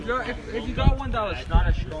If you got one that was not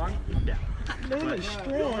as strong, yeah. No,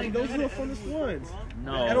 strong. Those are the funnest ones.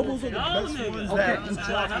 No. Edibles are the best ones. Okay.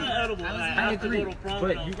 I agree.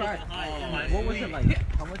 But you got, what was it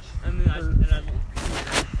like? How much?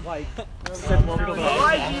 Like,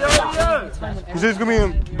 This is gonna be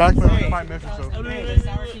in back in 5 minutes or so.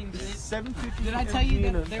 Did I tell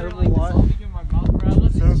you that they were like dissolving in my mouth, bro? I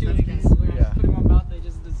wasn't chewing against it. I just put it in my mouth, they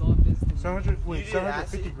just dissolved instantly.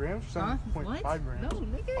 750 grams? 7.5 grams. No,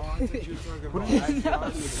 nigga.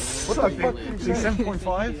 What the fuck?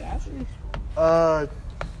 7.5?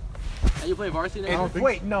 You play varsity now?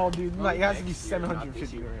 Wait, no, dude. Like, it has to be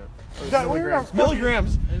 750 grams. Milligrams.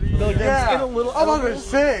 Milligrams. In a little. I'm about to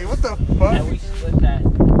say, what the fuck? Yeah, we split that.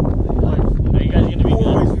 Are you guys gonna be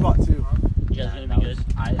Four ways good? we bought two. You guys gonna be good?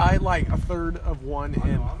 I like a third of one,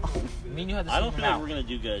 and Me and you had the I same don't feel like amount. we're gonna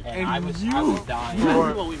do good. And I was dying.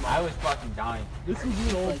 I was fucking dying. this will be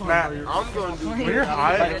an all time. Matt, I'm going to do when you're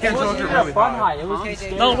high, I can't tell if you're really fun high. high. It was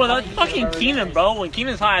scary. No, bro, that's fucking Keenan, bro. When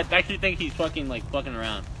Keenan's high, I actually think he's fucking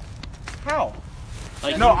around. How?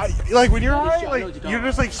 Like, No, like when you're high, like you're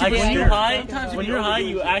just like super when you're scared. high, when you're high,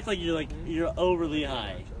 you act like you're overly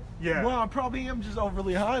high. Yeah. Well, I probably am just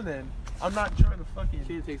overly high then. I'm not trying to fucking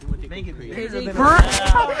make it bigger than Yeah,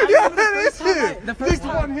 that is it. The Take first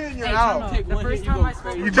time. one hit and you're out. The first time I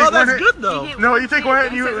smoked. You take one hit. though. No, you take one hit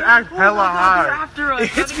and you act hella high. After us,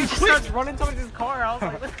 hits me quick. starts running towards his car. I was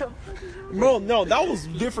like, what the fuck? Bro, no, that was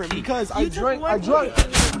different because I drank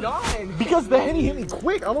because the Henny hit me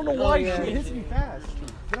quick. I don't know why shit hits me fast.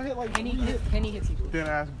 Did I hit like Henny hits you. Dead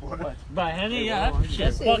ass blood. But Henny, yeah, shit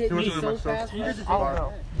It fucked hit me. me so fast. I don't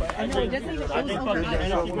know. I think fucking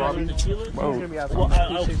energy Robbie. tequila. Well,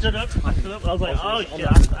 I stood up. I was like, oh shit,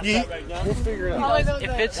 I right now. we'll figure it out.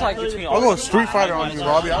 If it's like between I'll go Street Fighter on you,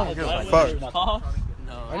 Robbie. I don't give a fuck.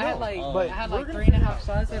 I had like 3.5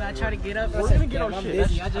 shots and I tried to get up. We're gonna get our I'm shit.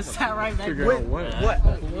 busy. I just sat right back there. Wait, what?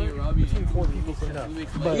 Between 4 people sit up.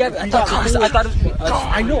 Yeah, I thought it was me.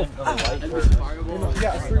 I know.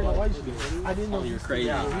 Yeah, it's 3 of my lights. I didn't know you were crazy.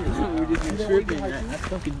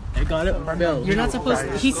 You're not supposed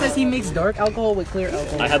to. He says he makes dark alcohol with clear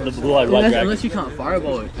alcohol. I had the blue-eyed white dragon. Unless you count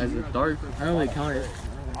Fireball as a dark. I don't really count it.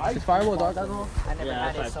 Is Fireball dark alcohol? I never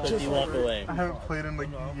had it, so. You walk away. I haven't played in like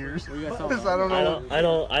years. I don't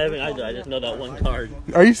know. I haven't either. I just know that one card.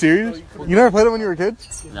 Are you serious? You never played it when you were a kid?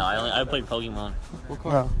 No, I played Pokemon.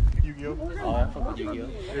 No. Yu-Gi-Oh. Oh, I fuck with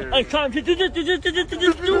Yu-Gi-Oh. I'm trying to do.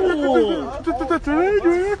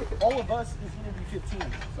 All of us is gonna be 15.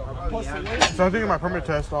 Plus the weight. So I'm taking my permit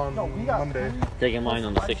test on Monday. Taking mine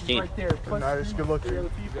on the 16th. Right there. Plus Nice. Good luck to you.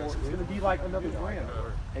 it's gonna be like another grand.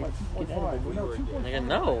 Nigga,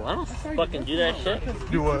 no, I don't fucking do that shit.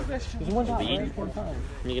 Do what? Weed.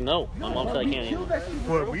 Nigga, no. My mom said I can't even.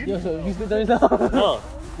 What, weed? No.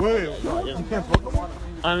 Wait, you can't smoke?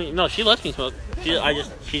 I mean, no, she lets me smoke. She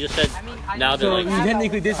just said now they're like.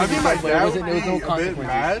 technically this I is think my dad would there was no be a bit consequences.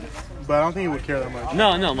 mad, but I don't think he would care that much.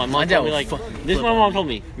 No, my mom told me like this is what my mom told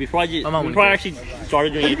me before I actually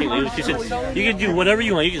started doing anything. She said you can do whatever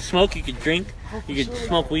you want. You can smoke, you can drink, you can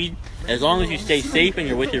smoke weed as long as you stay safe and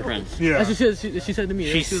you're with your friends. Yeah. She said to me.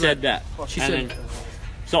 She said that. She And said. then-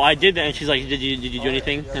 so I did that, and she's like, "Did you do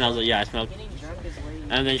anything?" And I was like, "Yeah, I smoked."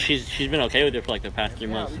 And then she's been okay with it for like the past 3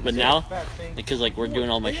 months. But now, because like we're doing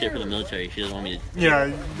all my shit for the military, she doesn't want me to.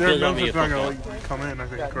 Yeah, their Doesn't want me military's to not fuck gonna up. like come in, I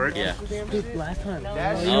think, correct? Yeah. Dude, last time. Oh,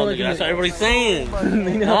 nigga, that's what everybody's saying. Nah,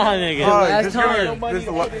 nigga. Fuck, Last time.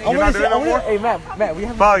 you're not doing it no more? Hey, Matt, we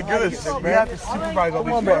have Fuck, do this. We have to supervise all these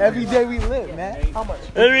Come on, man. Every day we live, man. How much?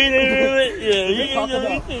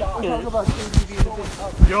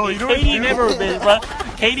 Yo, you know what Katie you do? never been, bro.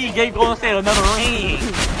 Katie gave Golden State another ring.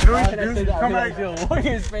 You know what you do? Come back.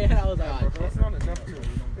 Warriors fan. I was like, bro.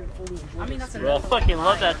 I mean, that's Bro, I enough. fucking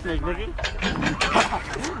love that snake, nigga.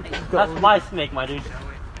 That's my snake, my dude.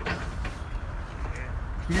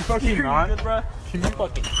 Can you fucking not? Good, bro. Can you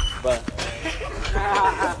fucking, bro?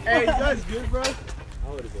 Hey, you guys good, bro?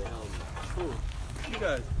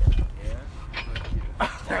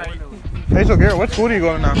 Hey, so Garrett, what school are you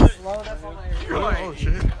going to now? Oh,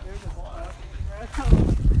 shit.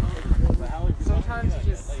 Sometimes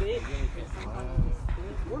you just sit.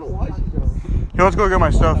 Where do I go? Yo, let's go get my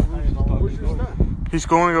stuff. Where's your stuff? He's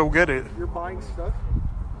going to go get it. You're buying stuff?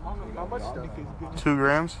 How much stuff? 2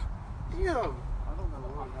 grams. Damn.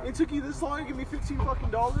 It took you this long to give me $15 fucking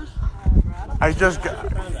dollars? I just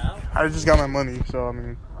got my money, so I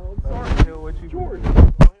mean. George.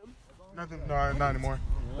 Nothing. No, not anymore.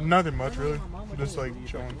 Nothing much really. Just like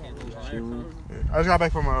chilling. Yeah. I just got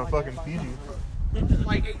back from fucking Fiji.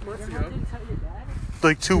 Like 8 months ago.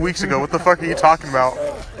 Like 2 weeks ago. What the fuck are you talking about?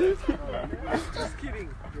 Just kidding,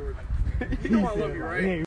 George. You know I love you, right?